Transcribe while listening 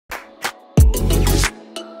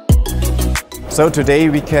So today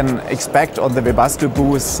we can expect on the Webasto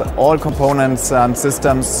booth all components and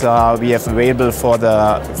systems we have available for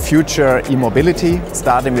the future e-mobility,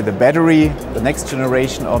 starting with the battery, the next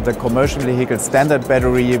generation of the commercial vehicle standard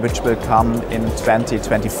battery, which will come in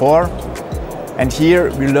 2024. And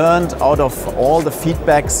here we learned out of all the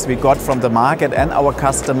feedbacks we got from the market and our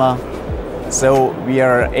customer, so we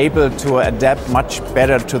are able to adapt much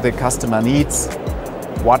better to the customer needs.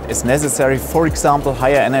 What is necessary, for example,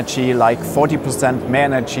 higher energy, like 40% more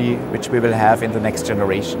energy, which we will have in the next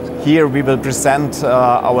generation. Here we will present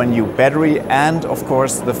our new battery and, of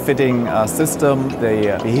course, the fitting system,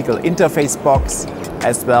 the vehicle interface box,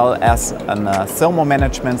 as well as a thermal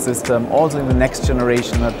management system, also in the next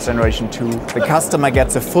generation, generation 2. The customer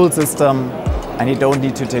gets a full system and you don't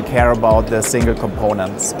need to take care about the single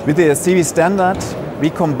components. With the CV standard, we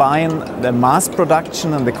combine the mass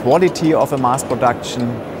production and the quality of a mass production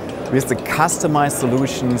with the customized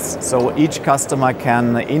solutions, so each customer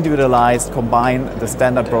can individualize, combine the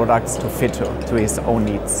standard products to fit to his own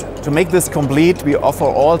needs. To make this complete, we offer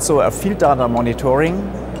also a field data monitoring,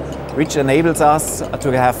 which enables us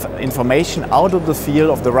to have information out of the field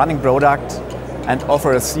of the running product and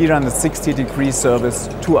offer a 360-degree service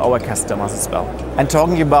to our customers as well. And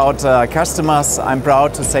talking about customers, I'm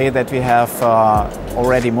proud to say that we have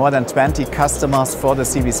already more than 20 customers for the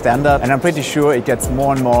CV standard, and I'm pretty sure it gets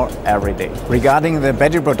more and more every day. Regarding the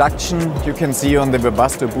battery production, you can see on the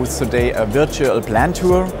Webasto booth today a virtual plant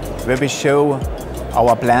tour where we show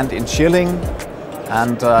our plant in Schilling.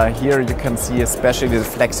 And here you can see especially the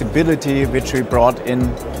flexibility which we brought in.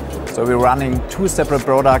 So we're running two separate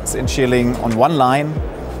products in Schilling on one line,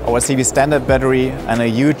 our CV standard battery and a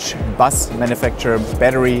huge bus manufacturer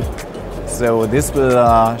battery. So this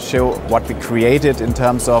will show what we created in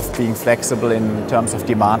terms of being flexible in terms of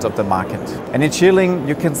demand of the market. And in Schilling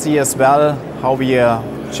you can see as well how we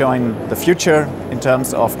join the future in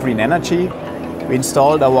terms of green energy. We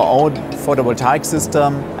installed our own photovoltaic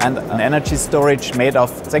system and an energy storage made of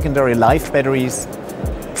secondary life batteries.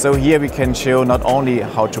 So here we can show not only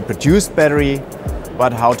how to produce battery,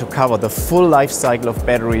 but how to cover the full life cycle of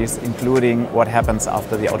batteries, including what happens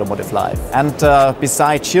after the automotive life. And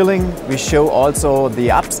besides Schilling, we show also the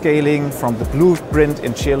upscaling from the blueprint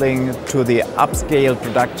in Schilling to the upscale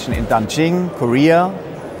production in Nanjing, Korea,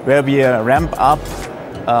 where we ramp up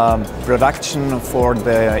production for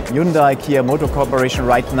the Hyundai Kia Motor Corporation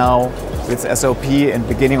right now with SOP in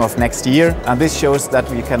beginning of next year. And this shows that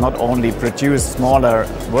we can not only produce smaller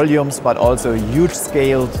volumes, but also huge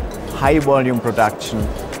scaled, high volume production,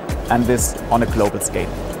 and this on a global scale.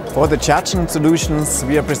 For the charging solutions,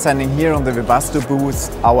 we are presenting here on the Webasto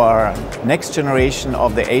booth our next generation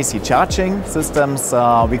of the AC charging systems.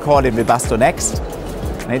 We call it Webasto Next.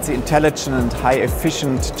 And it's an intelligent and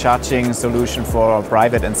high-efficient charging solution for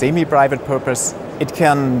private and semi-private purpose. It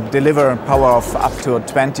can deliver power of up to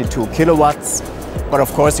 22 kilowatts, but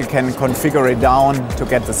of course you can configure it down to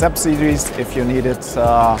get the subsidies if you need it.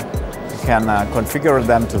 You can configure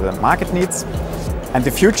them to the market needs. And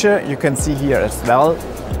the future you can see here as well.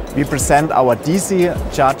 We present our DC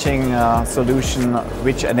charging solution,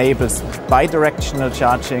 which enables bidirectional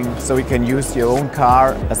charging, so you can use your own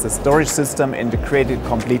car as a storage system integrated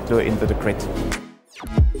completely into the grid.